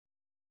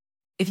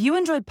If you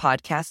enjoyed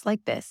podcasts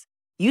like this,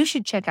 you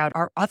should check out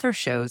our other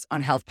shows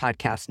on Health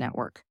Podcast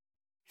Network.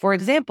 For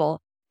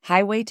example,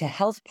 Highway to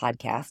Health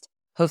podcast,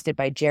 hosted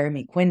by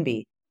Jeremy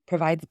Quinby,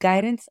 provides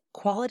guidance,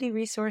 quality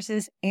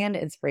resources, and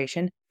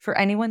inspiration for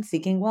anyone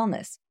seeking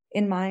wellness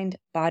in mind,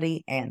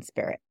 body, and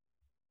spirit.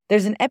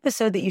 There's an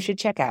episode that you should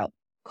check out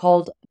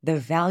called The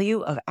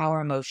Value of Our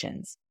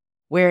Emotions,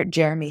 where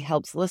Jeremy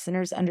helps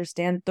listeners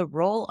understand the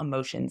role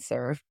emotions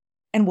serve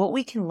and what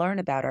we can learn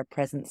about our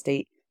present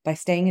state by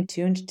staying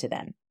attuned to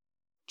them.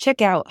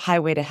 Check out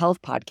Highway to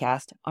Health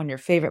podcast on your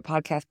favorite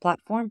podcast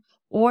platform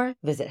or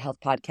visit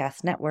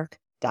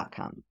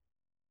healthpodcastnetwork.com.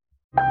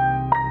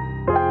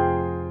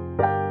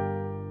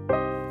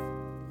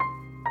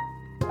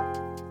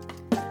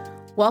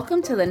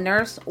 Welcome to the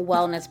Nurse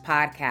Wellness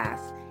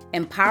Podcast,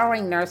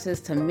 empowering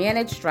nurses to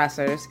manage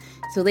stressors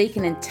so they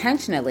can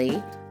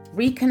intentionally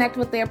reconnect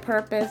with their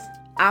purpose,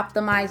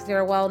 optimize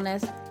their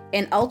wellness,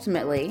 and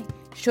ultimately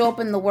show up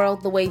in the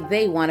world the way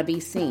they want to be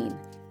seen.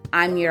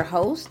 I'm your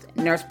host,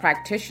 nurse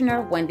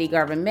practitioner Wendy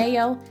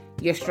Garvin-Mayo,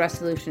 your stress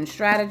solution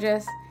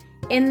strategist.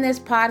 In this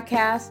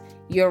podcast,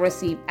 you'll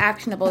receive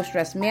actionable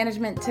stress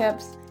management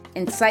tips,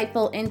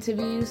 insightful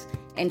interviews,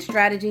 and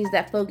strategies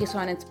that focus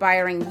on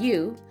inspiring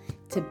you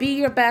to be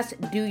your best,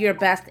 do your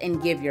best,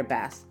 and give your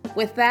best.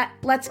 With that,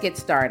 let's get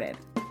started.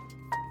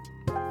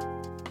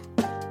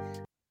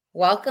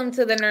 Welcome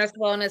to the Nurse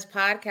Wellness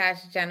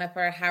Podcast,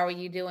 Jennifer. How are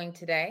you doing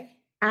today?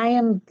 I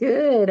am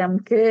good.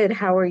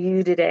 How are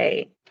you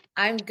today?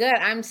 I'm good.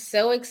 I'm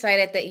so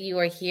excited that you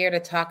are here to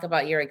talk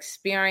about your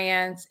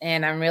experience,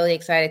 and I'm really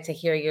excited to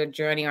hear your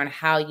journey on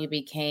how you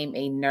became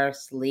a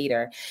nurse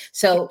leader.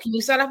 So can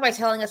you start off by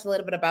telling us a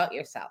little bit about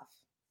yourself?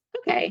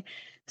 Okay.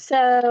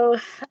 So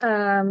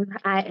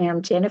I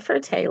am Jennifer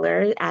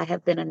Taylor. I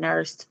have been a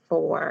nurse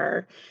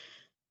for,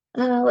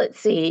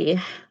 16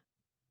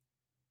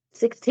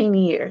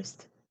 years.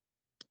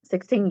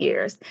 16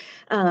 years.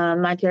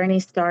 My journey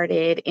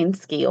started in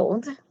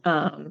skilled.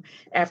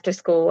 After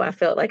school, I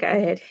felt like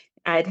I'd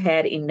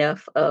had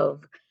enough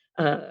of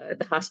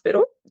the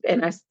hospital,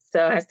 and I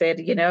said,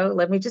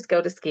 let me just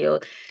go to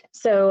skilled.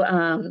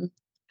 So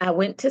I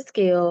went to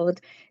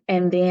skilled,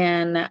 and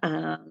then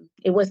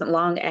it wasn't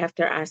long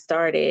after I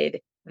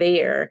started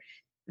there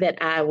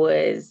that I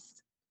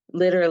was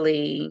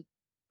literally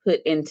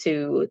put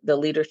into the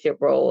leadership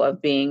role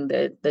of being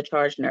the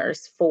charge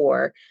nurse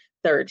for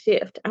third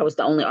shift. I was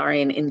the only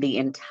RN in the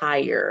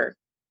entire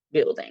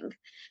building.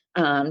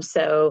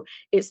 So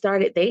it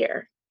started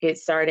there.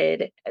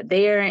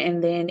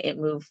 And then it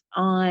moved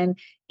on.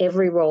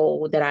 Every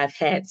role that I've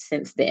had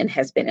since then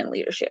has been in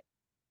leadership.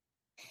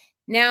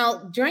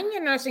 Now, during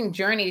your nursing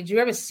journey, did you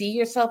ever see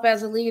yourself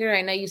as a leader?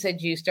 I know you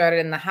said you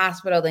started in the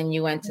hospital, then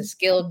you went to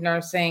skilled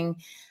nursing.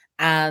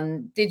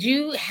 Did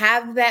you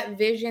have that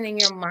vision in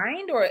your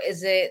mind, or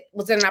was it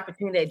an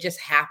opportunity that just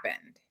happened?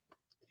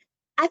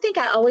 I think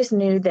I always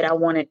knew that I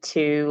wanted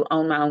to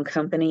own my own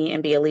company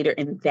and be a leader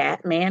in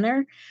that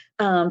manner.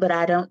 But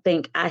I don't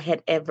think I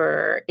had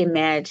ever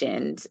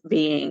imagined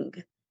being,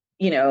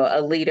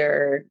 a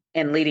leader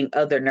and leading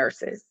other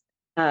nurses.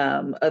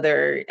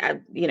 Other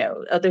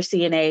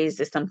CNAs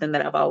is something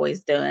that I've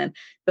always done,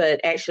 but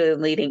actually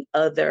leading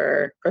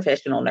other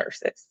professional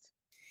nurses,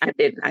 I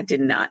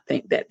did not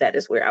think that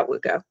is where I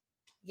would go.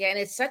 Yeah, and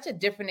it's such a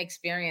different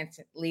experience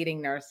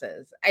leading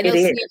nurses. I know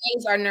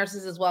CNAs are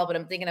nurses as well, but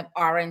I'm thinking of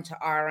RN to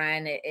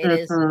RN. It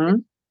is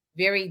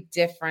very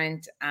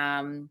different.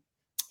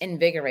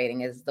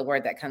 Invigorating is the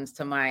word that comes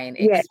to mind.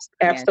 Yes,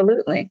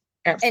 absolutely.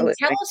 And tell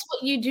us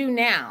what you do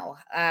now.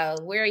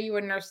 Where are you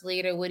a nurse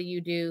leader? What do you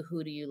do?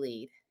 Who do you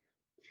lead?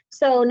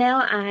 So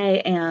now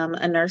I am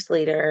a nurse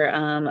leader,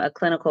 a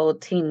clinical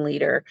team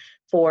leader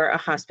for a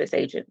hospice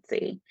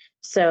agency.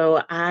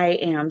 So I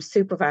am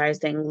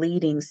supervising,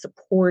 leading,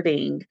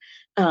 supporting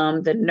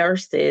the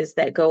nurses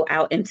that go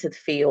out into the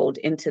field,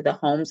 into the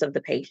homes of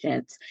the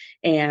patients,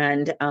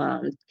 and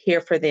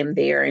care for them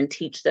there and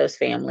teach those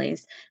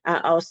families. I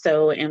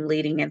also am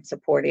leading and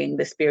supporting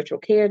the spiritual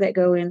care that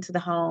go into the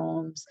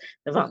homes,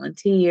 the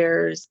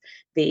volunteers,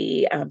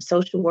 the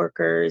social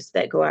workers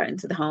that go out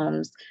into the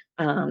homes,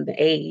 the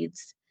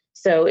aides.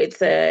 So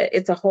it's a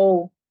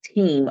whole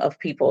team of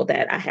people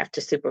that I have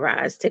to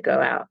supervise to go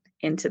out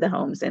into the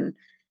homes and,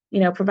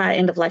 provide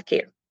end of life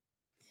care.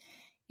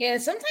 Yeah,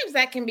 sometimes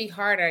that can be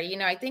harder.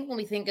 I think when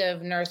we think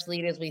of nurse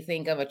leaders, we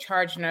think of a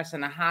charge nurse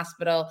in a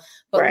hospital,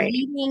 but Right.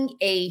 leading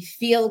a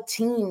field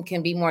team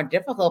can be more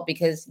difficult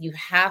because you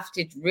have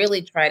to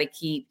really try to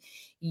keep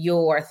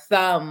your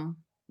thumb,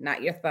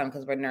 not your thumb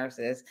because we're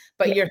nurses,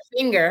 but your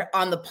finger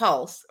on the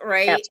pulse,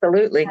 right?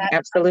 Absolutely.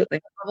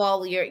 Of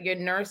all your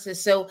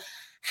nurses. So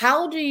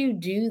how do you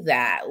do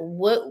that?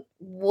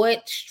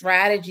 What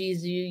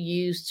strategies do you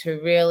use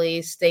to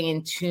really stay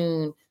in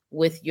tune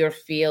with your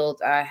field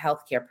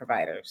healthcare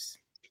providers?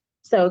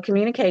 So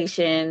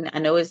communication, I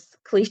know it's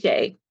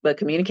cliche, but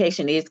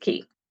communication is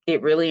key.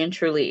 It really and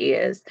truly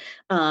is.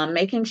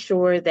 Making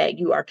sure that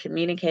you are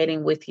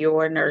communicating with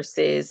your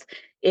nurses,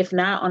 if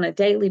not on a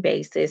daily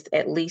basis,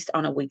 at least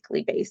on a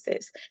weekly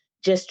basis.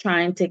 Just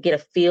trying to get a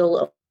feel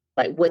of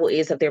like what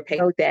is of their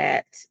patient,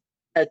 that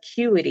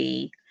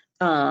acuity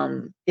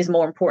is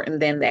more important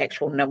than the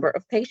actual number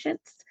of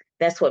patients.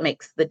 That's what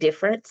makes the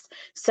difference.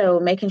 So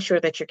making sure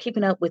that you're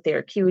keeping up with their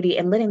acuity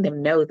and letting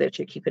them know that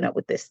you're keeping up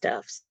with this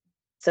stuff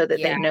so that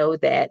they Yeah. know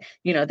that,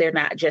 they're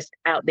not just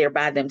out there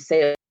by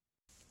themselves.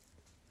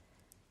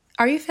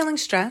 Are you feeling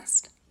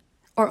stressed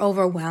or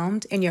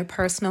overwhelmed in your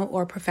personal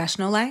or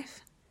professional life?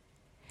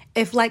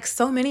 If, like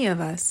so many of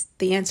us,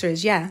 the answer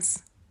is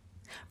yes,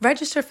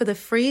 register for the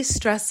free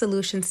Stress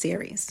Solution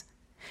Series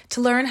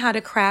to learn how to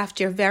craft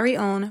your very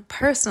own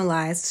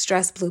personalized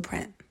stress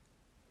blueprint.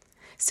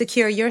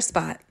 Secure your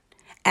spot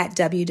at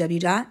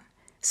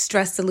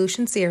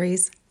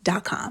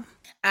www.stresssolutionseries.com.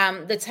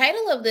 The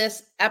title of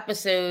this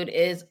episode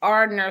is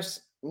Are Nurse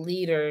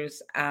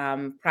Leaders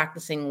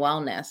Practicing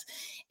Wellness?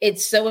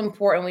 It's so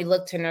important we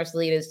look to nurse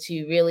leaders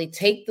to really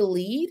take the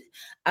lead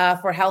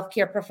for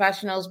healthcare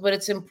professionals, but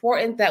it's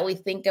important that we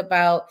think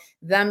about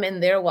them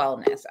and their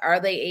wellness. Are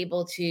they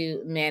able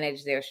to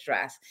manage their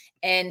stress?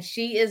 And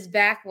she is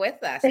back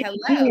with us. Thank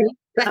Hello. you.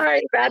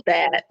 Sorry about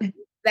that.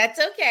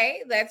 That's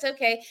okay. That's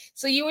okay.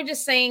 So you were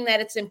just saying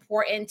that it's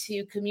important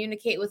to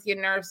communicate with your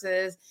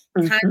nurses,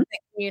 constant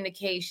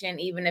communication,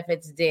 even if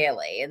it's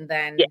daily. And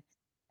then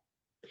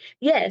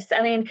Yes,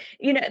 I mean,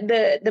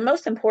 the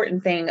most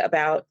important thing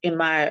about, in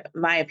my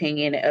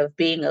opinion, of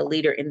being a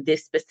leader in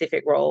this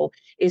specific role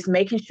is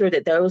making sure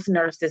that those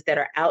nurses that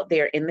are out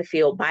there in the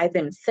field by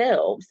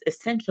themselves,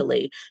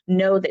 essentially,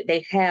 know that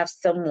they have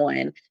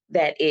someone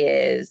that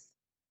is,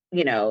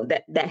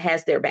 that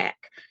has their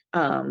back,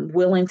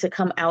 willing to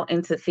come out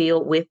into the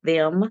field with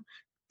them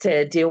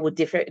to deal with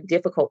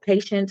difficult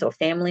patients or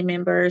family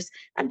members.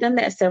 I've done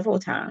that several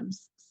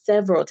times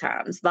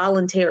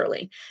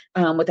voluntarily,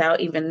 without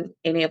even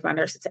any of my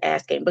nurses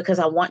asking, because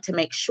I want to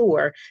make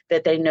sure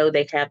that they know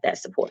they have that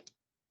support.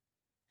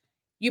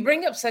 You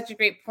bring up such a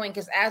great point,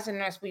 because as a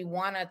nurse, we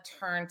want to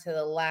turn to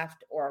the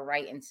left or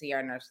right and see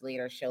our nurse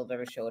leader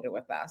shoulder to shoulder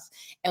with us.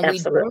 And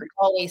Absolutely. We don't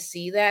always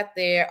see that.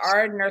 There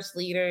are nurse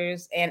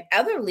leaders and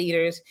other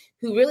leaders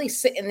who really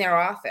sit in their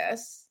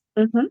office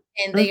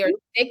and they are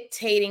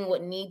dictating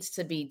what needs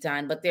to be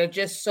done, but they're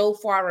just so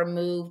far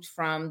removed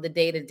from the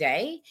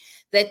day-to-day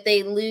that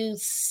they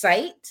lose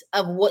sight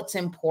of what's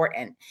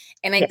important.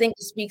 And I think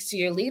it speaks to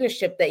your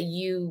leadership that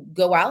you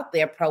go out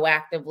there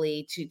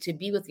proactively to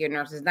be with your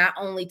nurses, not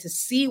only to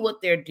see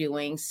what they're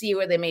doing, see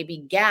where there may be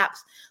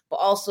gaps, but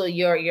also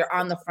you're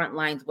on the front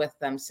lines with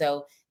them.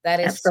 So that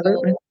is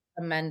Absolutely. so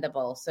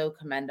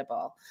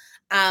commendable.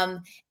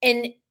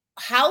 And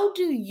how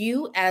do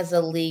you as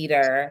a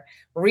leader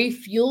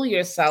refuel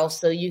yourself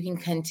so you can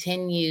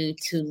continue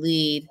to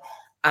lead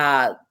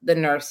the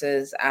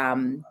nurses,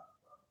 on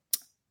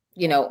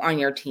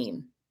your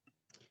team?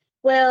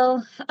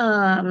 Well,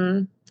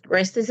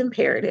 rest is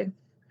imperative.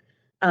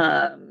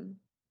 And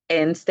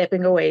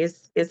stepping away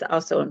is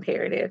also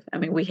imperative. I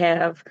mean, we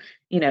have,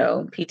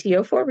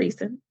 PTO for a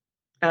reason.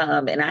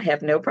 And I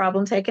have no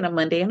problem taking a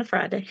Monday and a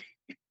Friday.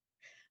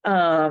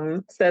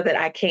 So that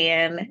I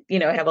can,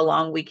 have a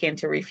long weekend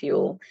to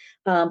refuel.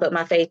 But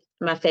my faith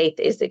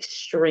is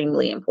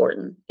extremely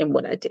important in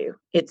what I do.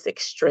 It's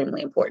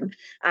extremely important.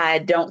 I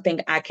don't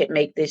think I could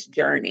make this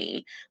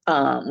journey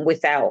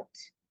without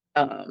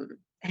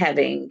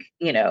having,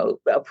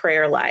 a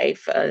prayer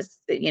life,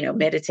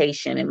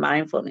 meditation and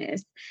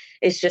mindfulness.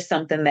 It's just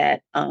something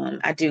that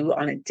I do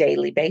on a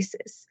daily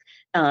basis,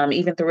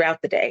 even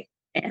throughout the day.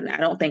 And I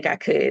don't think I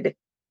could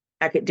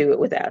do it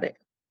without it.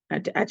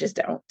 I just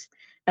don't.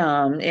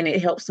 And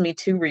it helps me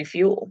to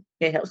refuel.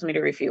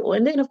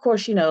 And then, of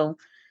course,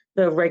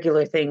 the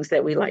regular things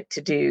that we like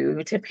to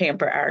do to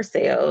pamper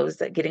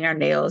ourselves, like getting our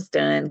nails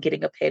done,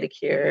 getting a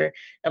pedicure,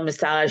 a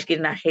massage,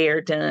 getting our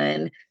hair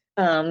done.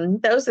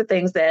 Those are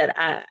things that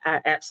I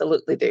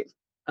absolutely do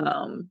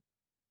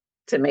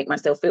to make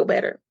myself feel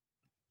better.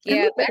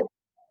 Yeah,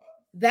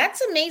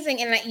 that's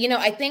amazing. And,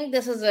 I think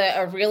this is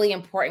a really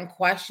important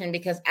question,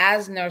 because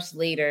as nurse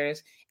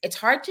leaders, it's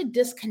hard to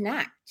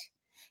disconnect.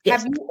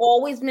 Yes. Have you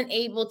always been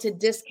able to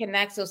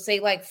disconnect? So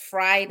say like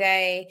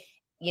Friday,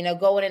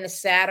 going into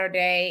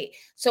Saturday.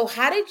 So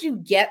how did you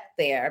get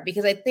there?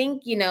 Because I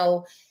think,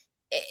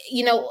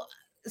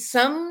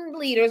 some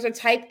leaders are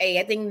type A.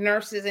 I think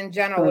nurses in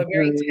general are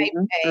very type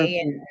A,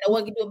 and no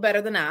one can do it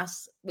better than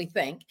us, we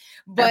think.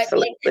 But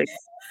absolutely.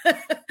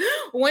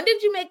 When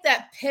did you make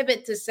that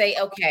pivot to say,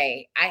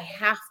 okay, I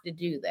have to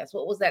do this?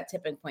 What was that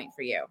tipping point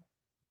for you?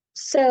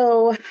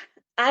 So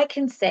I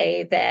can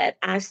say that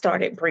I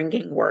started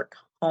bringing work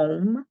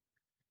home,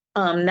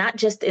 not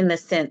just in the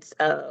sense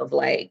of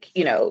like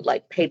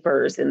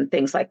papers and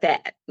things like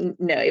that.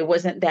 No, it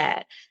wasn't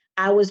that.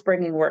 I was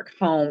bringing work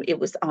home. It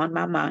was on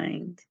my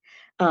mind.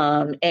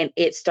 And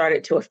it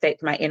started to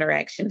affect my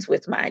interactions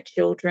with my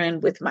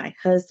children, with my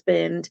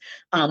husband,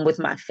 with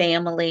my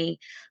family.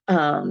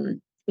 As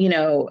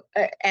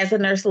a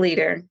nurse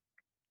leader,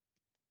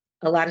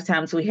 a lot of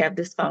times we have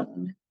this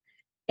phone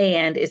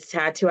and it's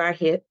tied to our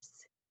hips.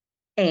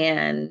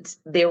 And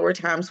there were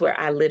times where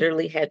I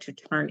literally had to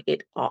turn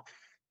it off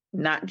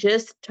not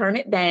just turn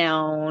it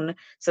down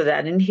so that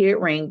I didn't hear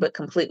it ring, but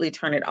completely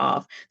turn it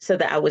off so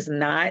that I was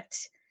not,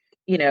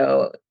 you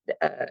know,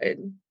 uh,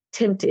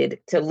 tempted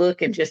to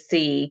look and just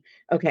see,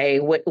 okay,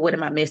 what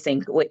am I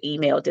missing? What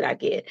email did I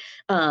get?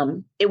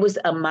 It was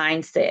a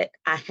mindset.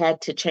 I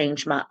had to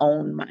change my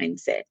own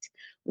mindset.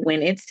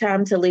 When it's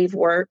time to leave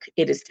work,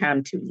 it is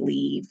time to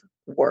leave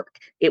work.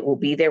 It will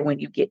be there when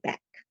you get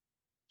back.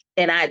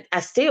 And I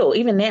still,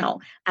 even now,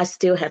 I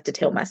still have to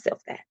tell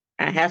myself that.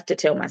 I have to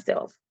tell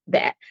myself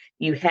that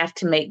you have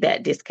to make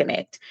that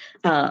disconnect.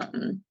 I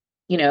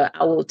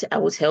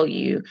will tell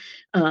you,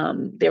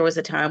 there was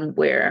a time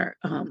where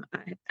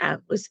I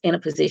was in a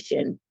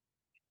position,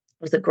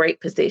 it was a great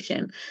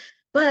position,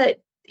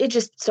 but it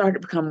just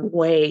started to become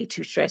way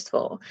too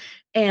stressful.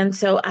 And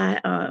so I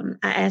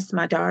asked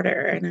my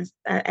daughter, and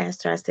I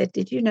asked her, I said,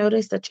 "Did you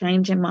notice a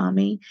change in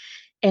mommy?"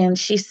 And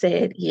she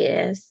said,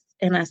 "Yes."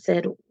 And I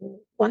said,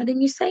 "Why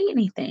didn't you say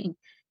anything?"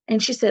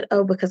 And she said,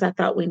 "Oh, because I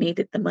thought we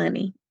needed the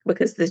money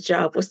because this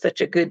job was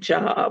such a good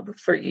job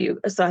for you.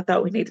 So I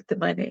thought we needed the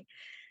money."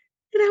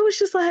 And I was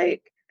just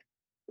like,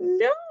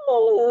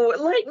 no,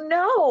 like,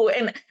 no.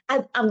 And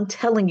I'm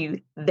telling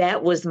you,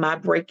 that was my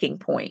breaking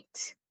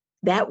point.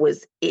 That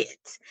was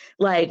it.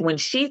 Like when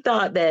she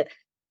thought that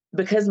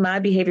because my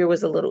behavior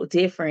was a little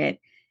different,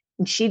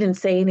 she didn't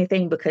say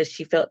anything because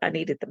she felt I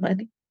needed the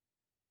money.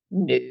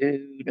 No,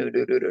 no,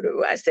 no, no, no,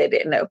 no. I said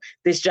that no,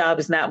 this job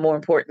is not more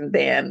important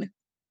than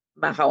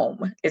my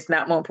home. It's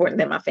not more important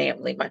than my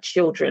family, my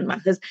children, my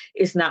husband.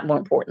 It's not more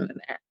important than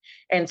that.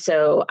 And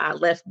so I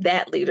left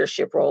that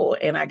leadership role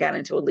and I got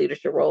into a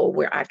leadership role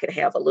where I could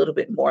have a little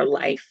bit more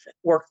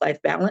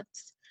work-life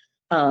balance.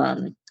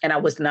 And I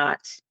was not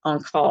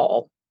on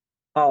call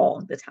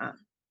all the time.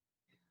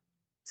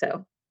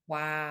 So,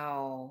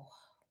 Wow.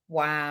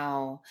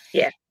 Wow.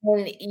 yeah,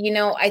 And,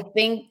 I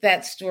think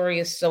that story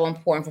is so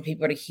important for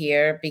people to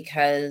hear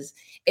because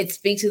it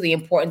speaks to the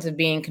importance of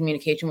being in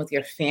communication with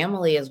your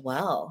family as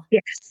well.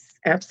 yes,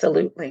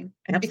 absolutely.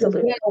 Because you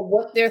Absolutely. know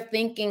what they're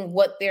thinking,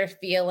 what they're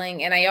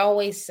feeling. And I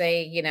always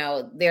say,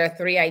 there are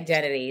three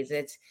identities.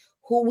 It's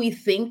who we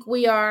think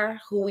we are,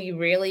 who we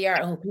really are,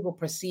 and who people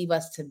perceive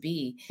us to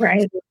be.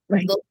 Right. So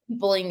Right. those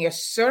people in your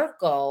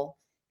circle,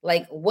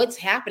 like what's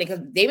happening,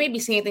 because they may be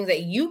seeing things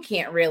that you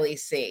can't really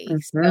see.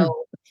 Mhm,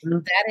 So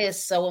mhm. that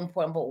is so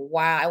important. But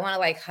wow, I want to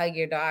like hug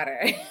your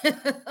daughter.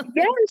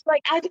 Yes,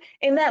 like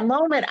in that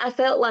moment, I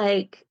felt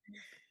like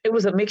it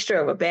was a mixture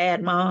of a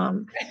bad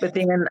mom, but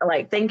then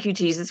like, thank you,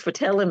 Jesus, for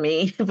telling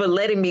me, for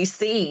letting me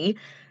see,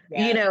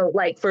 Yes,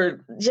 like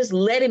for just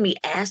letting me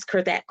ask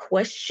her that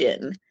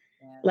question.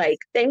 Like,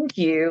 yes, thank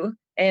you.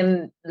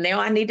 And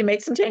now I need to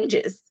make some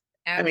changes.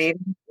 I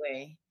mean,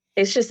 absolutely.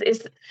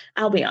 it's,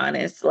 I'll be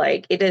honest,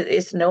 like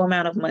it's no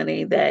amount of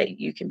money that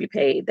you can be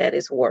paid that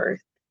is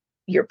worth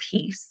your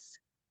peace.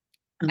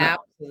 Um,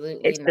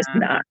 Absolutely it's just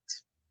not. not.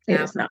 It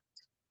is not.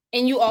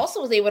 And you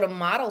also was able to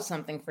model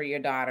something for your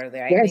daughter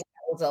there. I Yes, think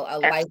that was a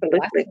life absolutely.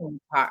 lesson you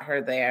taught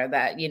her there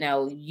that,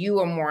 you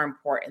are more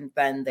important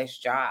than this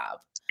job,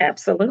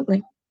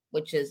 Absolutely.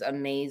 which is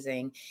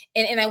amazing.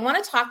 And I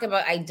want to talk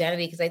about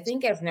identity because I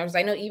think as nurses,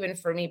 I know even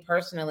for me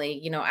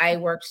personally, I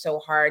worked so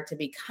hard to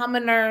become a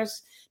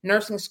nurse.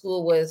 Nursing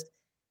school was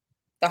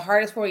the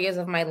hardest 4 years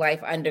of my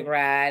life,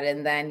 undergrad,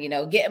 and then,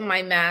 getting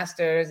my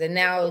master's and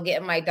now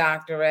getting my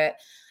doctorate.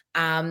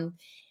 Um,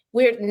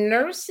 where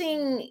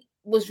nursing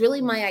was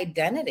really my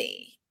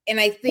identity. And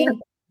I Yeah,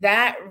 think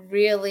that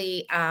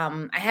really,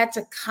 I had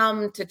to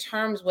come to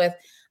terms with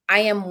I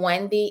am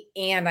Wendy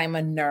and I'm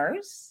a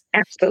nurse.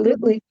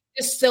 absolutely.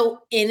 Just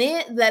so in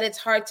it that it's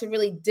hard to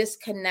really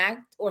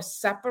disconnect or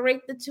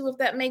separate the two, if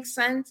that makes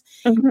sense.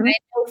 Mhm. I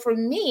know for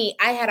me,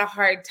 I had a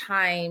hard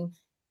time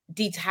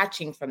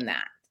detaching from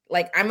that.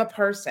 Like I'm a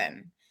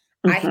person.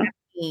 I have Mhm.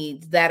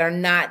 needs that are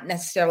not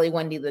necessarily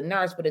Wendy the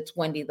nurse, but it's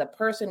Wendy the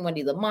person,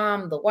 Wendy the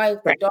mom, the wife,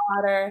 the Right.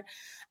 daughter.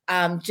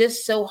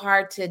 Just so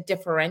hard to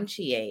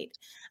differentiate.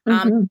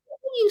 Mhm. What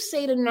do you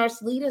say to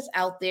nurse leaders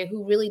out there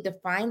who really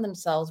define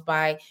themselves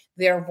by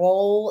their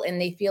role and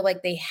they feel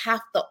like they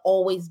have to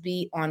always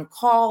be on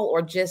call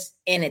or just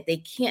in it? They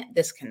can't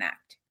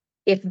disconnect.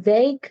 If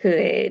they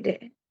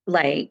could,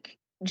 like,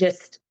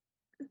 just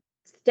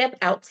step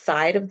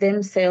outside of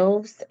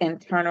themselves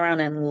and turn around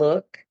and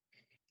look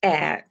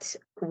at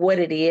what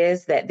it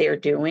is that they're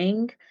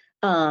doing,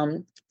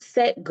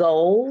 set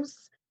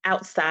goals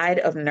outside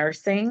of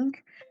nursing.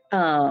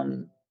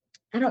 Um,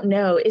 I don't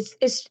know. It's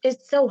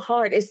so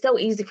hard. It's so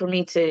easy for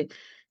me to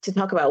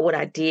talk about what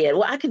I did.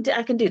 Well, I can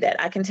do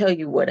that. I can tell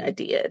you what I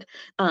did,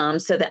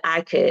 so that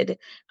I could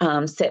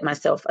set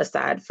myself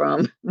aside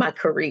from my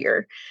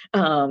career.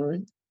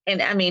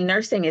 And I mean,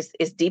 nursing is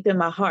deep in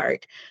my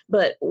heart,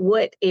 but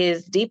what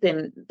is deep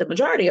in the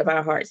majority of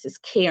our hearts is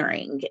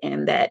caring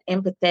and that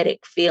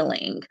empathetic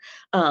feeling.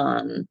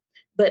 Um,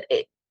 but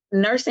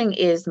nursing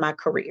is my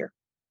career.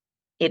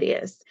 It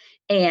is.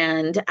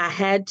 And I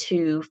had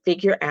to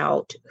figure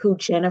out who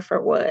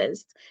Jennifer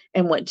was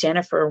and what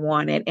Jennifer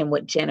wanted and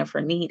what Jennifer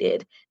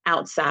needed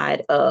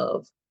outside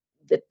of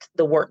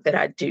the work that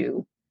I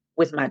do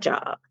with my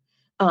job.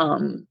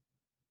 Um,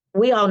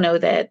 we all know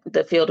that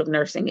the field of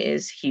nursing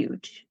is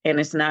huge, and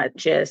it's not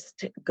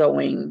just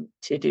going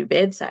to do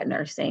bedside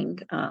nursing.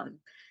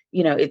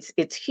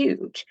 It's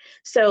huge.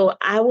 So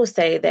I will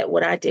say that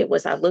what I did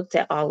was I looked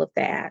at all of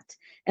that,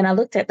 and I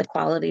looked at the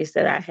qualities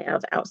that I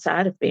have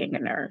outside of being a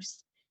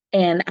nurse,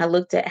 and I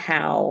looked at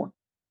how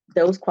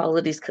those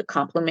qualities could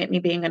complement me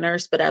being a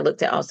nurse, but I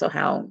looked at also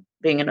how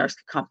being a nurse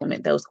could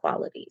complement those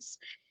qualities,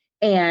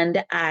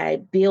 and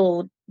I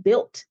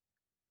built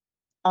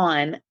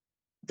on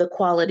the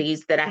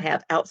qualities that I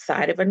have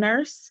outside of a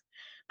nurse.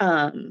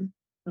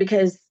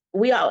 Because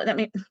I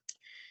mean,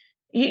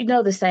 you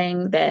know the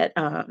saying that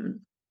a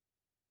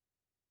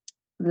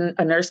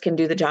nurse can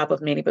do the job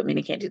of many, but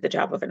many can't do the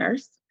job of a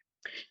nurse.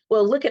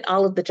 Well, look at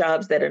all of the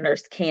jobs that a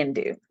nurse can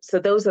do. So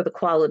those are the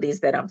qualities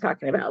that I'm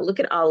talking about. Look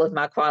at all of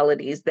my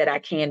qualities that I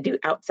can do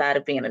outside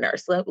of being a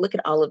nurse. Look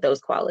at all of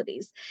those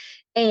qualities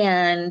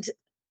and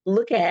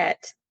look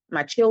at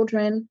my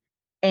children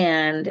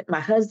and my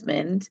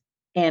husband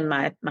and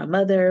my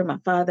mother, my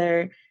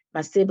father,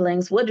 my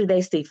siblings. What do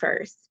they see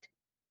first?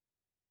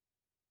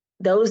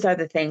 Those are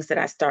the things that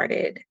I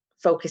started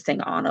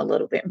focusing on a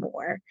little bit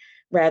more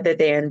rather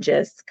than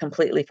just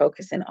completely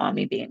focusing on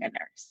me being a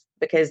nurse.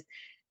 Because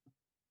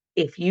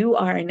if you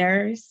are a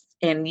nurse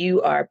and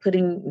you are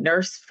putting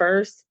nurse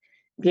first,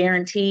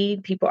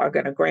 guaranteed people are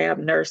going to grab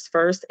nurse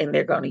first, and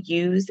they're going to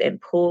use and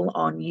pull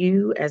on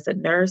you as a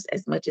nurse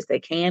as much as they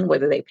can,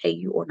 whether they pay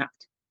you or not.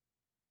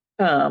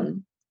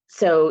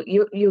 So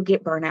you'll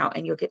get burnout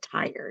and you'll get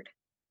tired.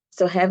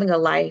 So having a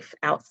life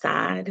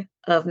outside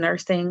of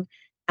nursing,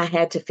 I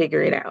had to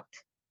figure it out.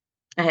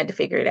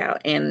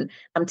 And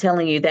I'm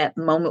telling you, that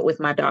moment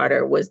with my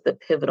daughter was the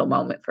pivotal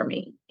moment for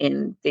me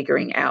in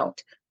figuring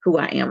out who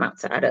I am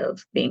outside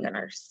of being a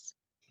nurse.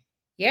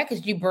 Yeah,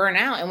 because you burn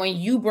out. And when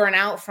you burn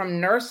out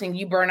from nursing,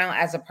 you burn out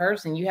as a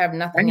person. You have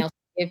nothing else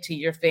to give to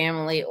your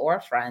family or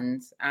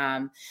friends.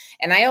 And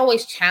I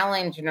always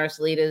challenge nurse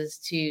leaders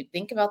to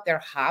think about their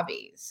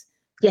hobbies.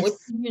 Yes. What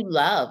do you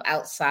love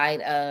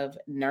outside of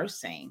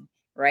nursing,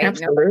 right?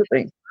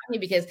 Absolutely.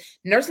 Because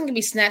nursing can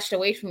be snatched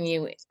away from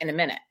you in a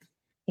minute.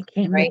 It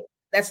can right? be.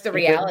 That's the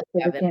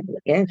reality of it.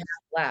 Yes.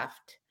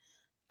 Left.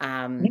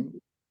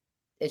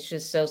 It's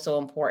just so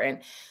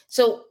important.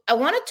 So I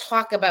want to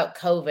talk about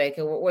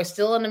COVID. We're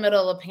still in the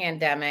middle of a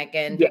pandemic,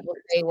 and people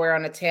say we're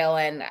on the tail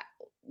end,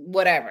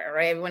 whatever,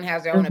 right? Everyone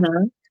has their own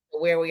opinion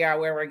of where we are,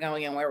 where we're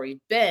going, and where we've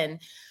been.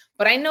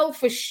 But I know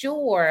for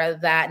sure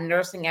that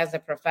nursing as a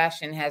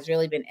profession has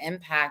really been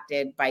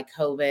impacted by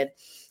COVID.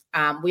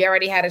 We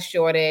already had a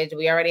shortage.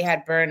 We already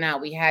had burnout.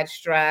 We had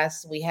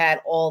stress. We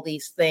had all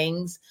these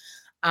things.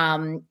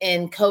 And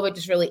COVID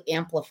just really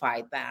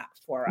amplified that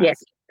for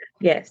us.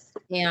 Yes.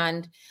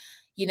 And,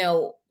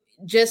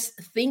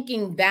 just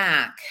thinking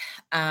back,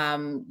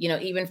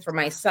 even for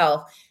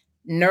myself,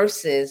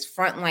 nurses,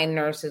 frontline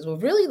nurses were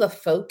really the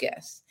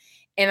focus.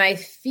 And I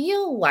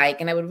feel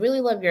like, and I would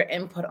really love your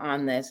input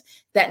on this,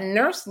 that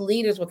nurse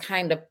leaders were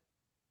kind of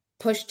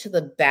pushed to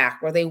the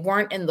back, where they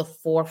weren't in the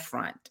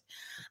forefront.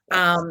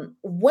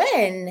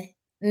 When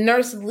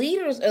nurse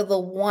leaders are the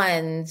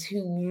ones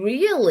who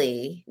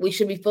really we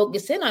should be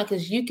focusing on,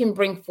 because you can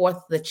bring forth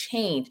the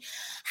change.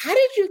 How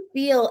did you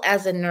feel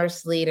as a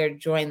nurse leader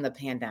during the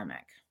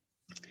pandemic?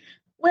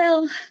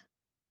 Well,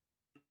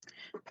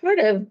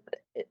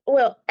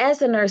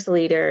 as a nurse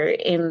leader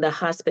in the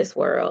hospice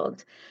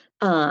world,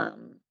 I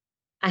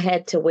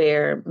had to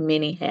wear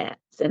many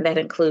hats, and that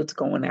includes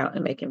going out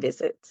and making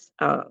visits,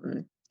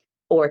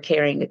 or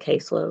carrying a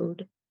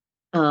caseload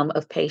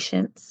of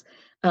patients,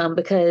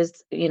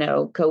 because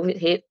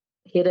COVID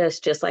hit us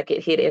just like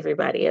it hit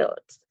everybody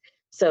else.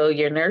 So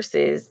your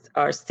nurses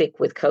are sick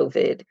with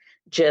COVID,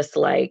 just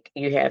like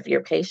you have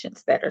your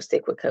patients that are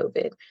sick with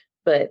COVID.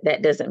 But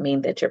that doesn't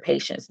mean that your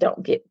patients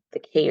don't get the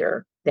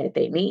care that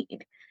they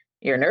need.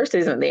 Your nurse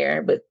isn't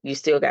there, but you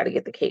still got to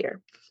get the care.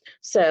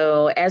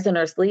 So as a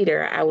nurse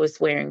leader, I was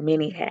wearing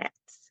many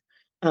hats,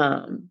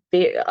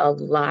 a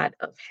lot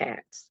of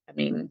hats. I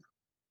mean,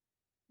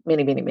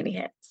 many, many, many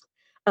hats,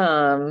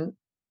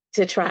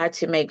 to try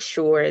to make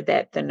sure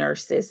that the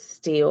nurses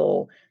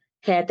still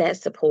had that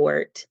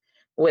support,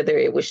 whether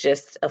it was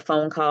just a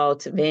phone call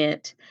to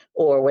vent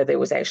or whether it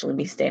was actually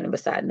me standing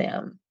beside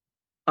them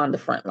on the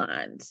front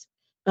lines.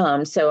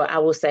 So I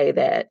will say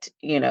that,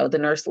 the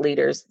nurse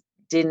leaders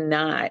did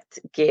not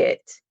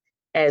get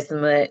as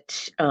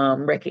much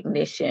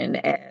recognition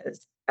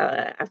as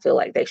I feel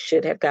like they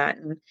should have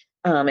gotten.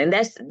 And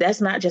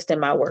that's not just in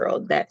my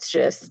world. That's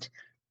just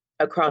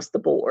across the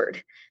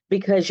board,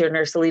 because your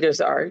nurse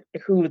leaders are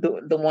who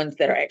the ones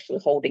that are actually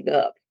holding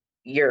up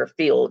your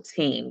field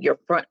team, your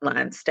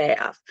frontline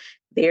staff.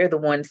 They're the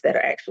ones that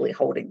are actually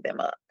holding them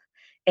up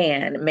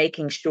and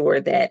making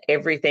sure that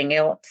everything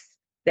else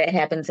that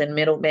happens in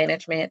middle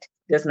management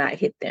does not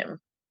hit them.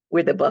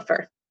 We're the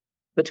buffer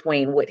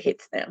between what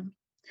hits them.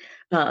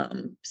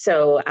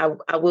 So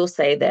I will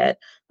say that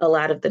a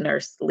lot of the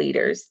nurse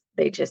leaders,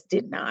 they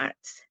did not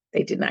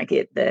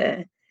get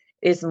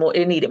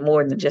it needed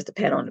more than just a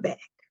pat on the back.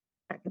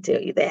 I can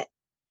tell you that.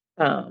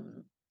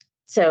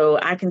 So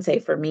I can say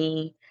for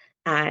me,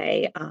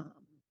 I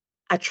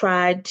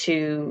tried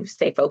to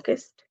stay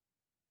focused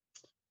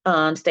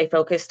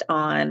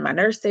on my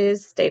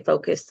nurses, stay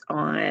focused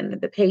on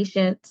the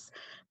patients,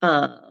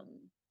 um,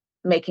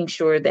 making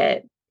sure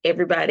that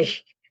everybody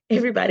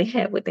everybody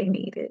had what they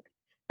needed,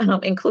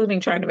 including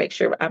trying to make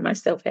sure I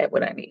myself had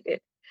what I needed.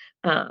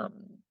 Um,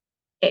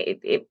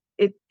 it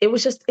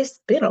was just it's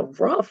just been a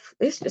rough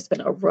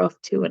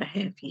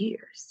 2.5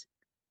 years.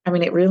 I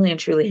mean, it really and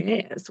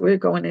truly has. We're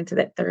going into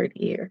that third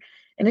year,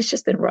 and it's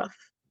just been rough.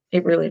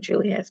 It really and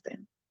truly has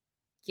been.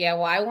 Yeah,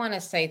 well, I want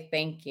to say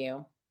thank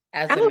you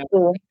as a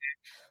Oh,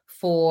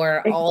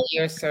 for all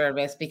your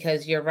service,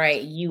 because you're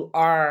right. You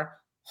are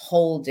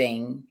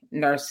holding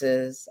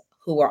nurses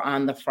who are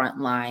on the front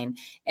line.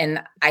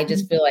 And I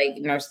just feel like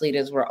nurse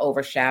leaders were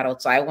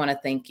overshadowed. So I want to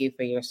thank you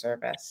for your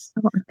service.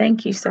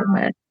 thank you so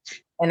much.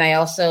 And I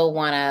also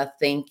want to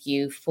thank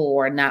you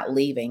for not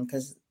leaving,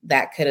 because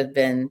that could have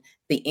been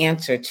the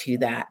answer to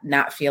that,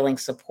 not feeling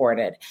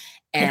supported.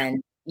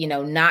 And,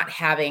 not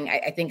having,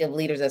 I think of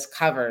leaders as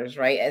covers,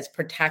 right? As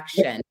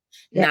protection.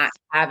 Yes. Not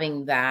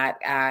having that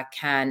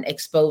can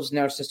expose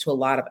nurses to a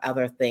lot of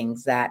other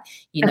things that,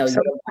 you're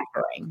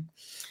offering.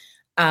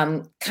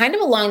 Kind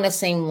of along the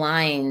same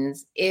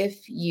lines,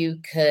 if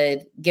you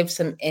could give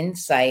some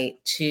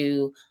insight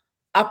to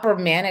upper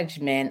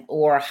management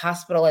or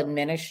hospital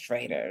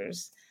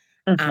administrators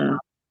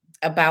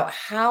about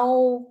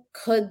how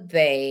could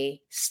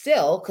they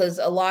still, because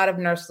a lot of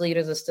nurse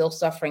leaders are still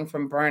suffering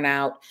from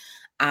burnout,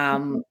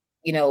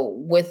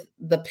 with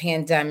the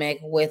pandemic,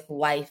 with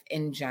life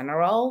in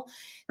general,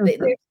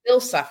 they're still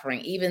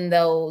suffering, even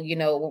though,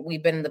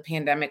 we've been in the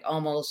pandemic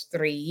almost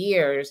 3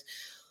 years.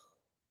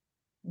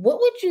 What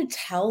would you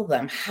tell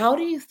them? How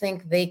do you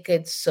think they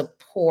could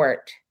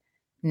support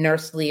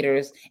nurse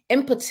leaders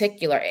in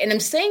particular? And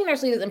I'm saying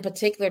nurse leaders in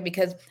particular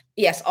because,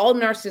 yes, all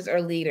nurses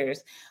are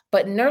leaders,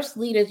 but nurse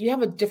leaders, you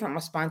have a different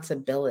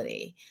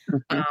responsibility.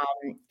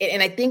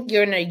 And I think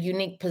you're in a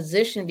unique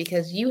position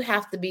because you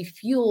have to be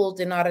fueled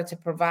in order to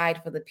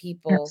provide for the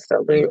people.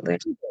 Absolutely.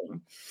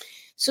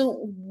 So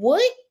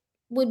what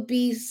would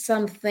be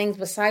some things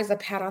besides a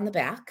pat on the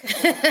back?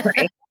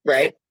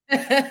 Right.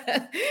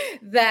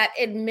 That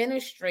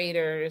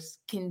administrators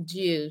can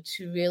do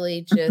to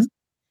really just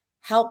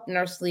help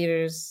nurse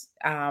leaders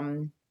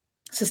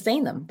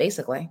sustain them,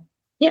 basically?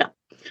 Yeah.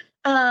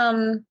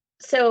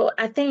 So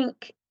I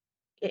think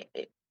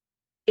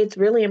it's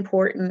really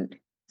important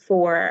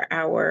for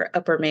our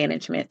upper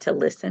management to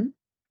listen,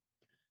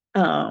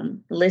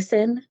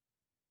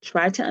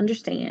 try to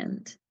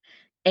understand,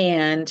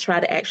 and try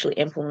to actually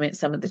implement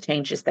some of the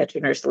changes that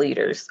your nurse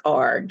leaders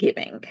are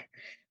giving.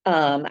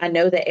 I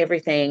know that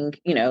everything,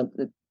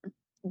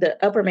 the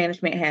upper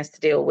management has to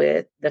deal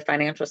with the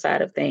financial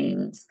side of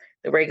things,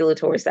 the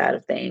regulatory side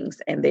of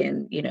things, and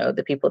then,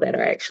 the people that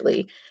are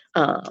actually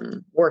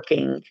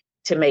working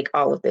to make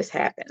all of this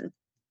happen.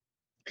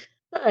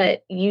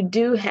 But you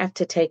do have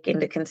to take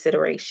into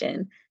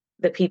consideration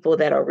the people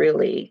that are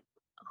really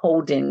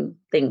holding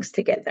things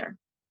together,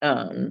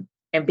 and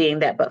being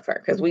that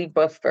buffer, because we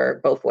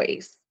buffer both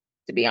ways,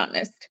 to be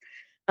honest.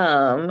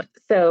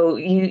 So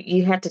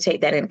you have to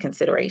take that into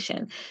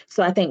consideration.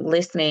 So I think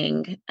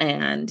listening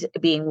and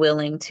being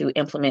willing to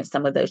implement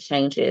some of those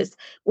changes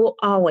will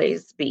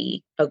always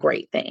be a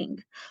great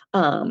thing.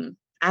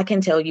 I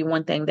can tell you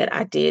one thing that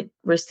I did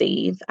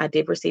receive. I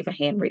did receive a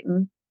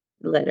handwritten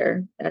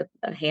letter,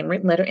 a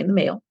handwritten letter in the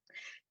mail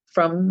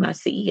from my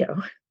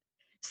CEO.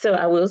 So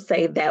I will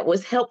say that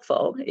was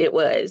helpful. It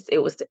was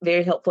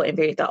very helpful and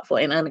very thoughtful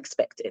and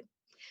unexpected.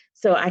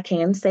 So I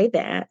can say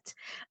that.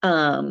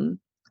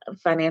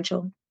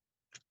 Financial,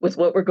 with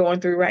what we're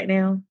going through right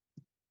now,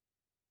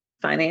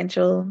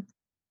 financial,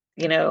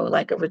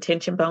 like a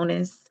retention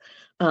bonus,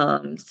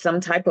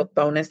 some type of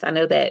bonus. I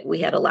know that we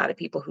had a lot of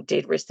people who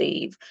did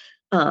receive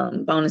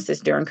bonuses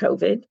during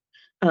COVID.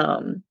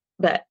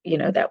 But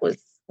that was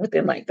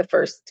within like the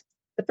first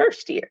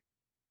year.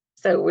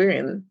 So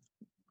we're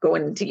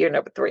going into year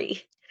number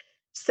 3.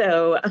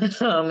 So,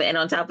 and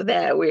on top of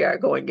that, we are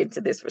going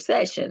into this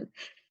recession.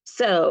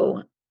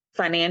 So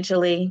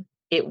financially,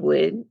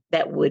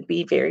 that would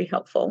be very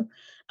helpful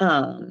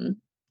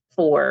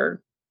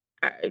for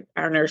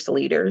our nurse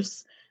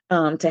leaders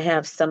to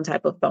have some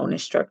type of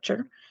bonus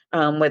structure,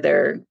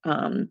 whether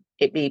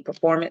it be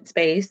performance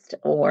based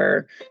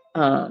or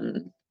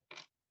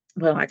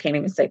well, I can't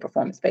even say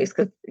performance based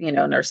because,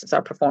 nurses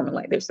are performing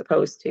like they're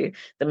supposed to.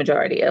 The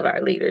majority of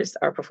our leaders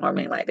are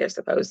performing like they're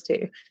supposed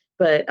to.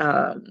 But,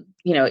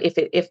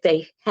 if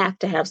they have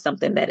to have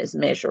something that is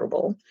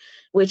measurable,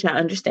 which I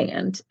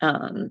understand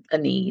a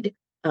need,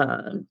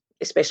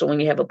 especially when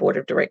you have a board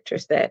of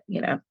directors that,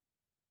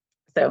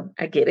 so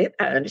I get it.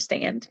 I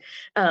understand.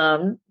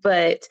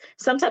 But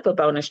some type of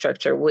bonus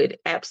structure would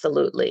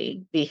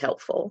absolutely be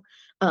helpful.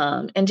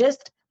 And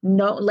just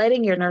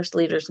letting your nurse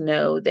leaders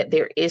know that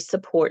there is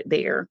support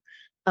there.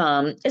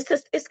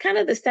 It's kind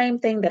of the same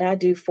thing that I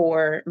do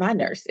for my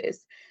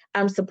nurses.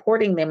 I'm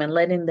supporting them and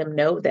letting them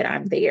know that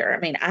I'm there. I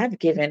mean, I've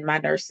given my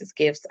nurses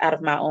gifts out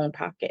of my own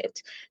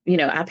pocket.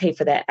 I pay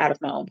for that out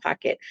of my own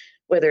pocket.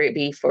 whether it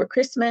be for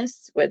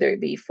Christmas, whether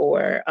it be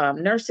for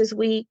Nurses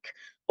Week,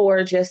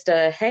 or just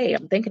hey,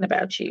 I'm thinking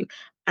about you.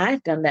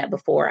 I've done that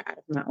before out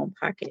of my own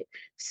pocket.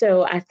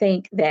 So I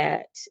think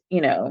that,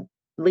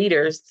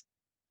 leaders,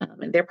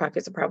 and their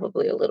pockets are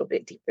probably a little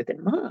bit deeper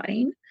than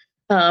mine,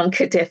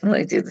 could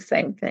definitely do the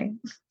same thing.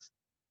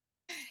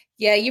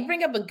 Yeah, you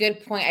bring up a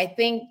good point. I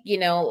think,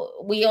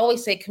 we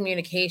always say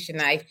communication.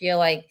 I feel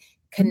like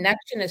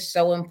connection is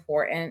so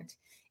important.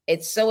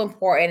 It's so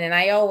important. And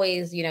I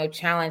always,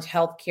 challenge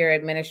healthcare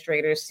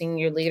administrators,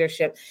 senior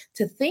leadership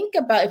to think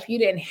about if you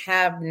didn't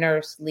have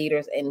nurse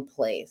leaders in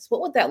place,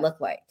 what would that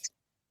look like?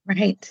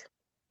 Right.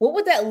 What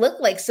would that look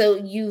like? So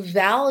you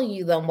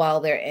value them while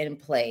they're in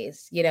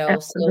place,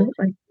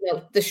 Absolutely.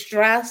 So, the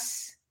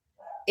stress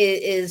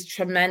is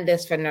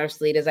tremendous for nurse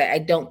leaders. I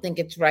don't think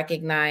it's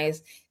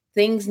recognized.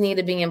 Things need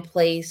to be in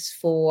place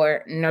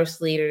for nurse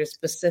leaders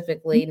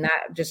specifically,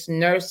 not just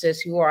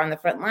nurses who are on the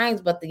front lines,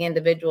 but the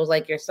individuals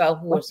like yourself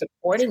who are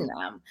supporting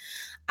them.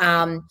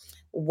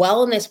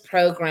 Wellness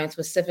programs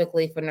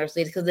specifically for nurse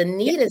leaders, because the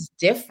need is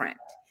different.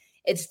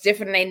 It's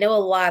different. And I know a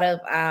lot of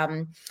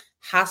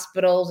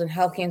hospitals and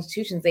healthcare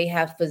institutions, they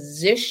have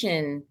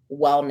physician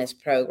wellness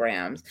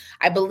programs.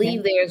 I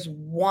believe there's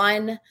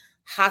one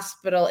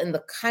hospital in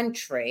the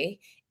country,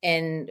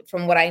 and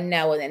from what I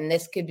know, and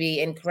this could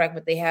be incorrect,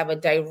 but they have a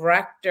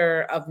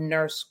director of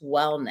nurse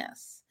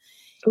wellness.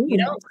 Ooh. You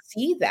don't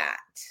see that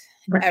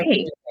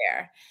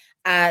everywhere.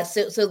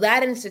 So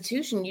that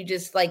institution, you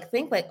just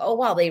think oh,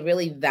 wow, they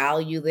really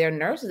value their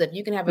nurses. If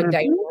you can have a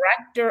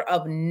director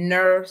of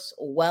nurse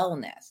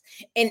wellness,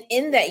 and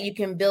in that you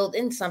can build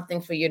in something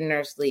for your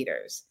nurse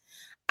leaders.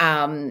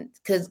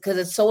 Because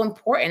it's so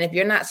important. If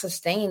you're not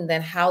sustained,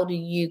 then how do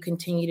you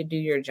continue to do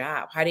your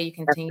job? How do you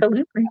continue to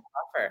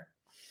offer?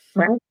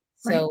 Right.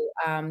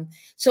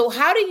 So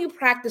how do you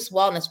practice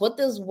wellness? What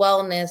does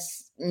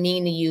wellness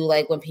mean to you?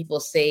 Like when people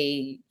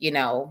say,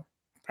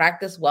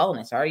 practice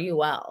wellness, are you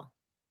well?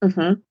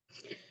 Mm-hmm.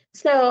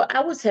 So I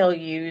will tell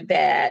you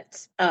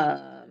that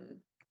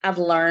I've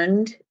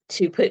learned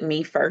to put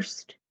me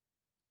first.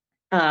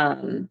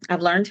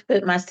 I've learned to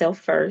put myself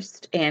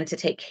first and to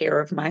take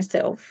care of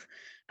myself.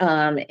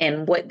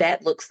 And what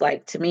that looks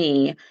like to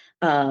me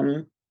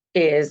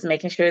is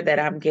making sure that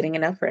I'm getting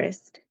enough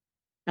rest.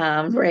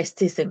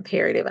 Rest is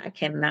imperative. I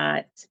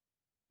cannot,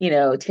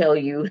 tell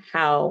you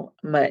how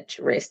much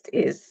rest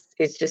is.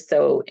 It's just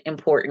so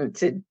important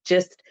to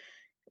just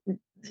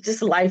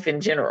life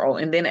in general.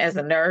 And then as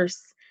a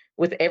nurse,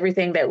 with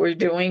everything that we're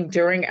doing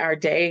during our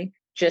day,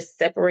 just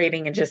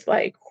separating and just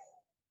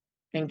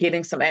and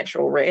getting some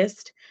actual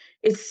rest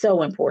is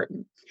so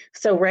important.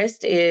 So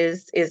rest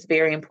is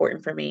very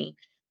important for me.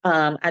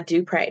 I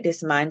do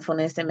practice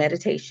mindfulness and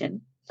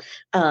meditation.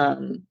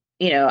 I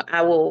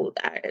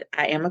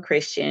am a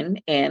Christian,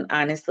 and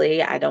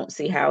honestly, I don't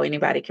see how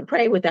anybody can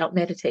pray without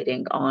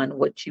meditating on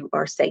what you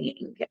are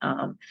saying,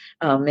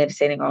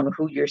 meditating on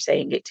who you're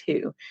saying it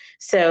to.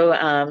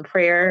 So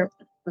prayer,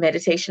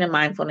 meditation, and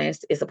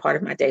mindfulness is a part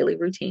of my daily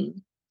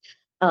routine.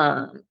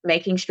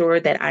 Making sure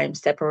that I'm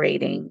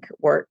separating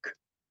work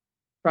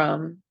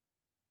from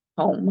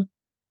home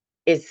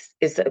is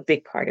a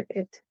big part of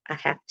it. I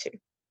have to.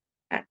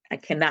 I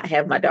cannot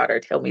have my daughter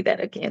tell me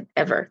that again,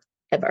 ever.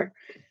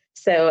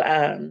 So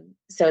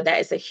that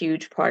is a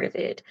huge part of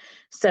it.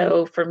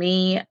 So for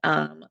me, at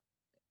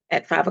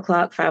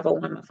 5:00,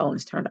 5:01, my phone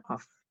is turned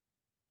off.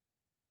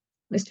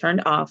 It's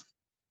turned off,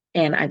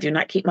 and I do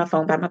not keep my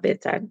phone by my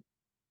bedside.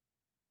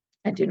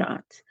 I do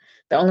not.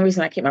 The only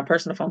reason I keep my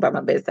personal phone by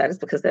my bedside is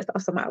because that's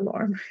also my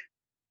alarm.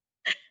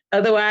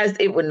 Otherwise,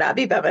 it would not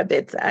be by my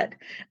bedside.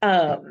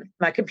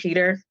 My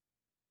computer,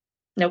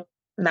 nope,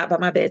 not by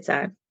my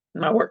bedside.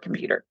 My work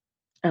computer.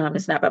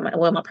 It's not by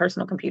my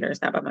personal computer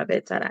is not by my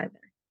bedside either.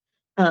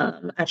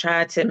 I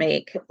try to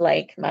make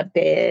my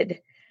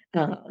bed,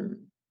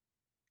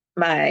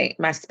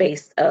 my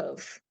space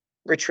of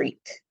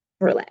retreat,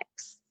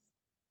 relax,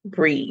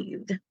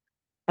 breathe.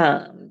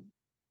 That's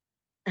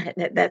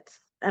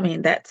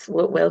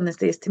what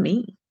wellness is to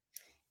me.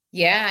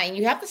 Yeah, and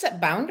you have to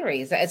set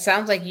boundaries. It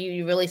sounds like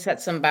you really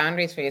set some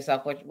boundaries for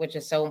yourself, which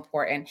is so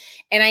important.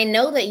 And I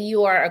know that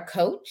you are a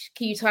coach.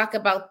 Can you talk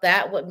about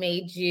that? What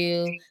made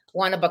you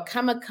want to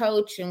become a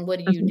coach, and what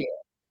do you do?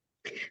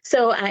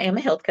 So I am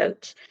a health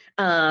coach.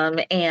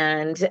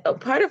 And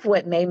part of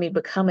what made me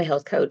become a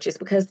health coach is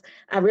because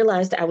I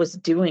realized I was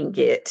doing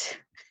it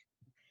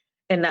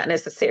and not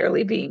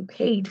necessarily being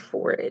paid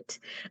for it.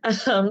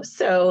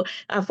 So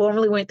I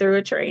formally went through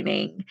a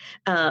training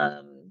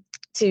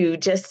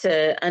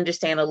to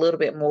understand a little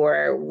bit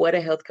more what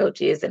a health coach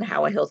is and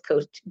how a health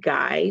coach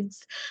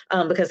guides.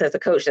 Because as a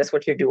coach, that's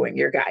what you're doing,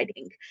 you're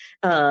guiding.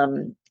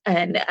 And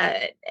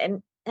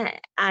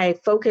I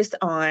focus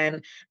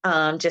on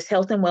just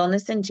health and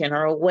wellness in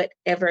general,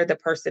 whatever the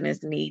person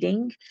is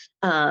needing.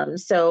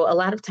 So a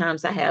lot of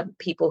times I have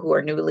people who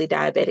are newly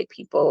diabetic,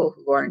 people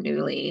who are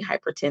newly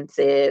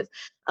hypertensive,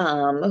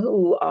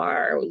 who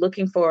are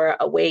looking for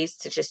ways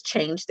to just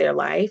change their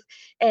life.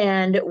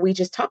 And we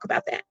just talk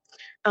about that.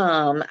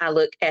 I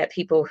look at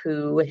people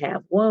who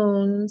have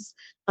wounds,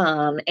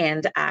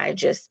 and I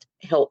just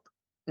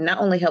not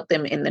only help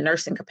them in the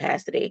nursing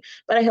capacity,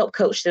 but I help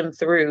coach them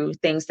through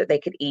things that they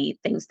could eat,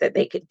 things that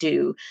they could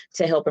do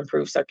to help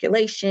improve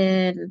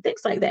circulation,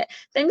 things like that.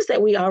 Things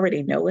that we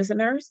already know as a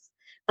nurse,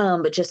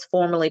 but just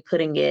formally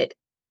putting it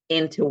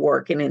into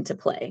work and into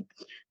play.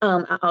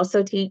 I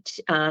also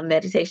teach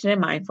meditation and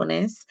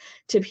mindfulness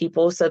to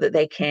people so that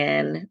they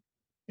can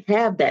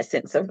have that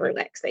sense of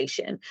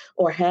relaxation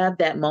or have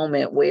that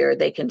moment where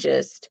they can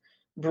just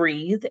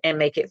breathe and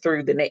make it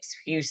through the next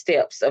few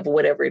steps of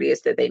whatever it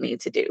is that they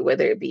need to do,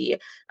 whether it be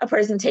a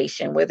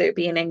presentation, whether it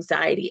be an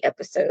anxiety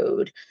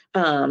episode,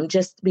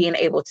 just being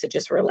able to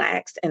just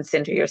relax and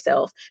center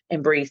yourself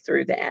and breathe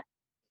through that.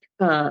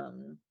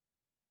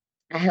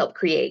 I help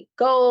create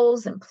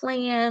goals and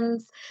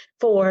plans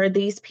for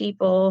these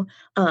people.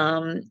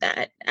 I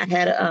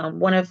had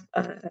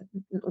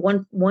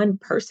one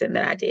person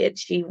that I did.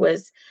 She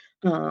was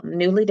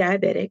newly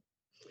diabetic,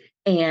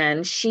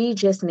 and she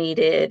just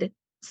needed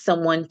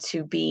someone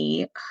to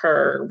be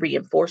her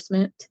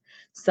reinforcement,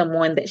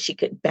 someone that she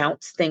could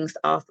bounce things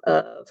off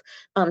of,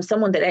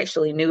 someone that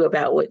actually knew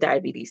about what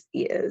diabetes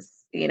is,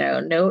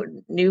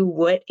 knew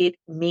what it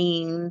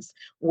means,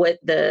 what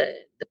the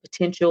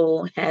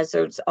potential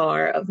hazards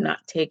are of not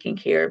taking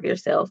care of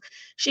yourself.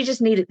 She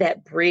just needed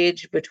that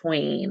bridge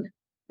between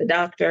the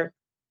doctor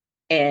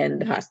and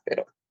the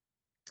hospital.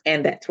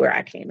 And that's where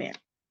I came in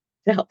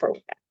to help her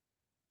with that.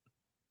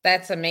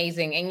 That's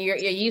amazing. And you're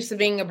used to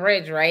being a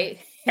bridge, right?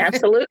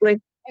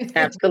 Absolutely.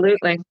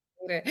 Absolutely.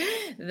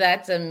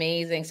 That's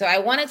amazing. So I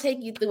want to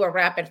take you through a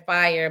rapid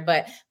fire,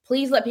 but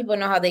please let people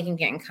know how they can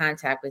get in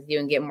contact with you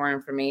and get more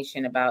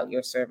information about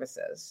your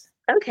services.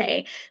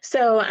 Okay,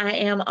 so I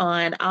am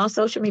on all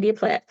social media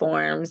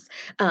platforms.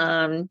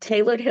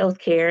 Tailored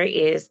Healthcare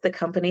is the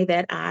company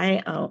that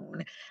I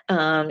own,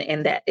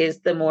 and that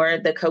is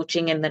the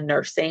coaching and the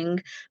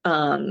nursing,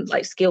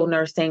 like skilled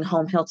nursing,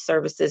 home health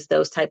services,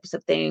 those types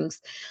of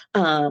things,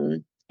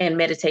 and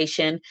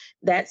meditation.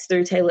 That's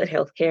through Tailored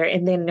Healthcare,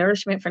 and then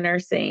Nourishment for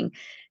Nurses,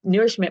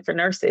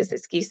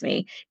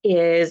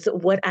 is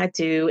what I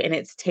do, and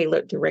it's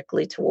tailored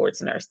directly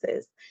towards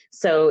nurses.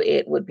 So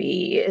it would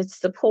be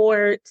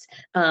support,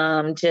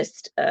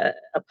 just a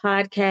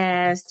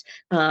podcast,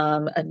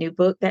 a new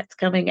book that's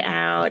coming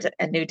out,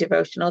 a new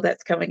devotional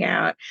that's coming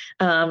out,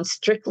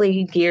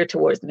 strictly geared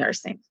towards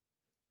nursing.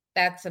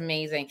 That's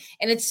amazing.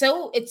 And it's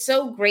so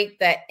great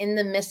that in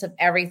the midst of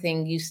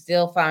everything, you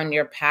still found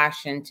your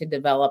passion to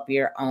develop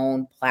your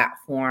own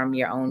platform,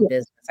 your own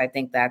business. I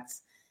think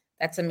that's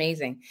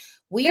amazing.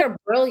 We are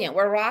brilliant.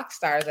 We're rock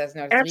stars as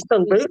nurses.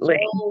 Absolutely.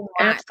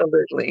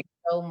 Absolutely.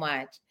 So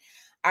much.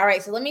 All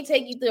right. So let me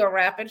take you through a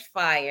rapid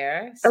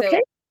fire. So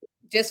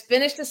just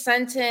finish the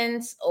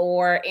sentence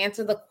or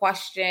answer the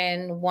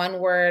question, one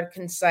word,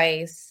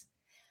 concise.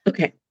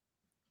 Okay.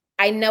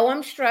 I know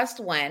I'm stressed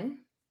when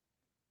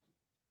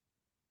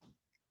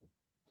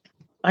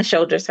my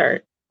shoulders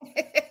hurt.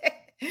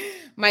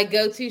 My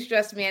go-to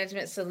stress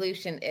management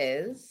solution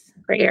is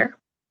prayer.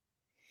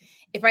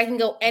 If I can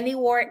go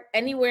anywhere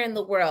in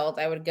the world,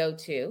 I would go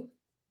to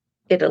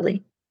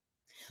Italy.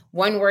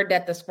 One word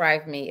that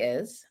describes me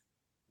is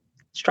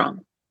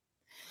strong.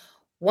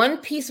 One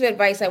piece of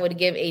advice I would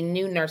give a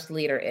new nurse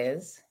leader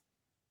is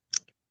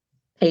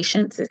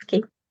patience is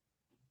key.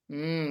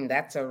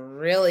 That's a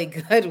really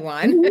good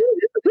one.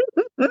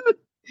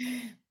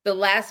 The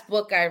last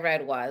book I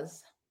read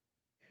was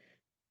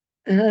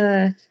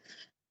well,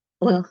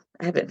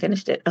 I haven't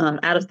finished it.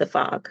 Out of the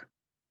Fog.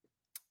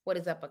 What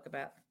is that book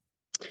about?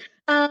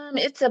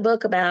 It's a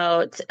book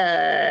about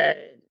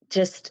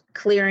just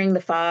clearing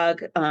the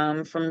fog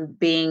from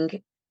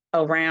being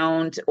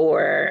around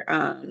or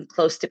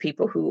close to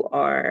people who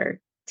are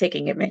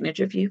taking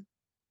advantage of you.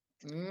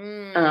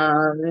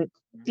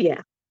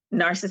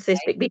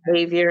 Narcissistic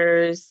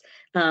behaviors,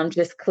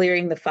 just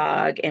clearing the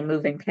fog and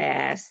moving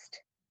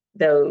past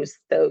those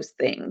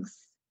things.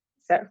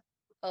 So.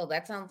 Oh,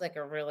 that sounds like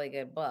a really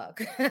good book.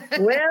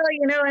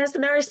 Well, as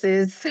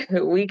nurses,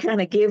 we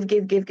kind of give,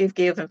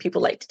 and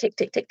people like to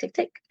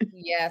take.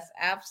 Yes,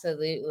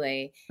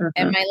 absolutely. Mm-hmm.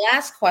 And my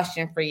last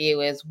question for you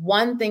is,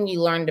 one thing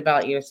you learned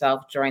about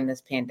yourself during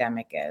this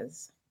pandemic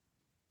is?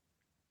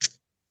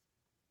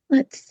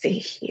 Let's see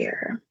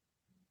here.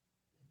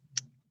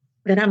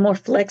 That I'm more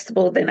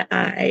flexible than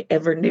I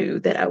ever knew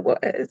that I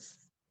was,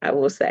 I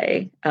will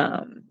say,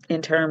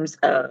 in terms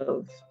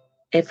of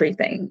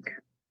everything.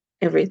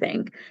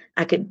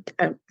 I could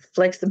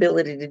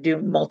flexibility to do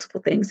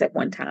multiple things at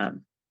one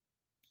time.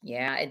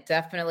 Yeah, it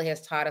definitely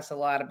has taught us a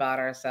lot about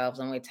ourselves,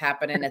 and we're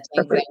tapping into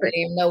things that we didn't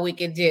even know we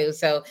could do.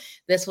 So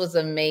this was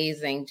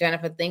amazing.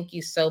 Jennifer, thank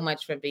you so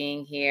much for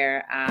being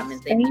here. And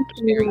thank you for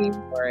sharing your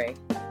story.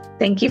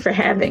 Thank you for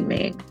having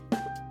me.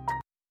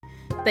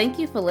 Thank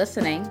you for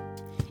listening.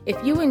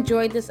 If you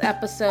enjoyed this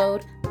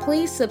episode,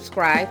 please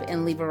subscribe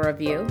and leave a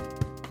review.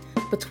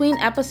 Between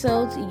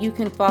episodes, you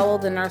can follow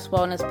the Nurse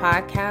Wellness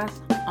Podcast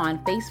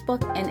on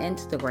Facebook and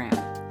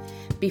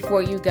Instagram.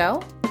 Before you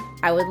go,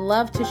 I would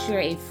love to share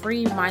a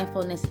free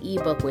mindfulness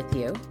ebook with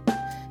you.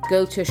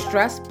 Go to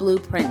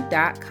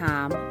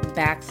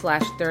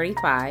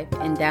stressblueprint.com/35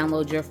 and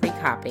download your free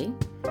copy.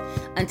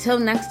 Until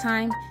next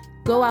time,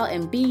 go out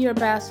and be your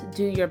best,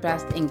 do your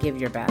best, and give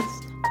your best.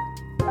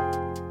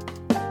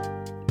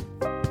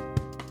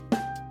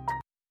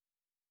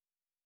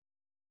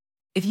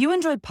 If you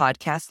enjoyed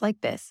podcasts like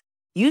this,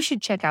 you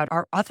should check out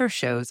our other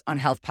shows on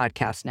Health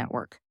Podcast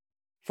Network.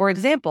 For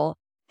example,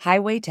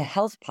 Highway to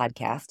Health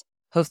podcast,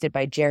 hosted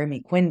by Jeremy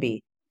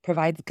Quinby,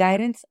 provides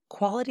guidance,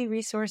 quality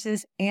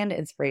resources, and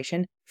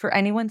inspiration for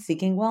anyone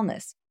seeking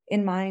wellness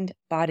in mind,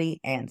 body,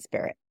 and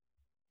spirit.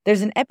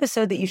 There's an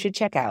episode that you should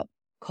check out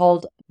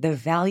called The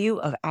Value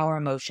of Our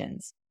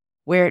Emotions,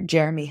 where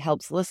Jeremy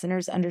helps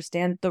listeners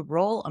understand the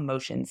role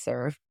emotions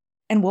serve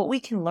and what we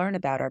can learn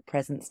about our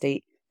present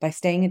state by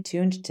staying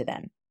attuned to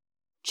them.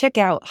 Check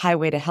out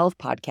Highway to Health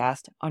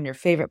podcast on your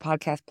favorite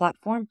podcast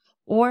platform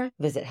or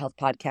visit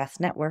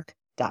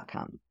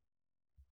healthpodcastnetwork.com.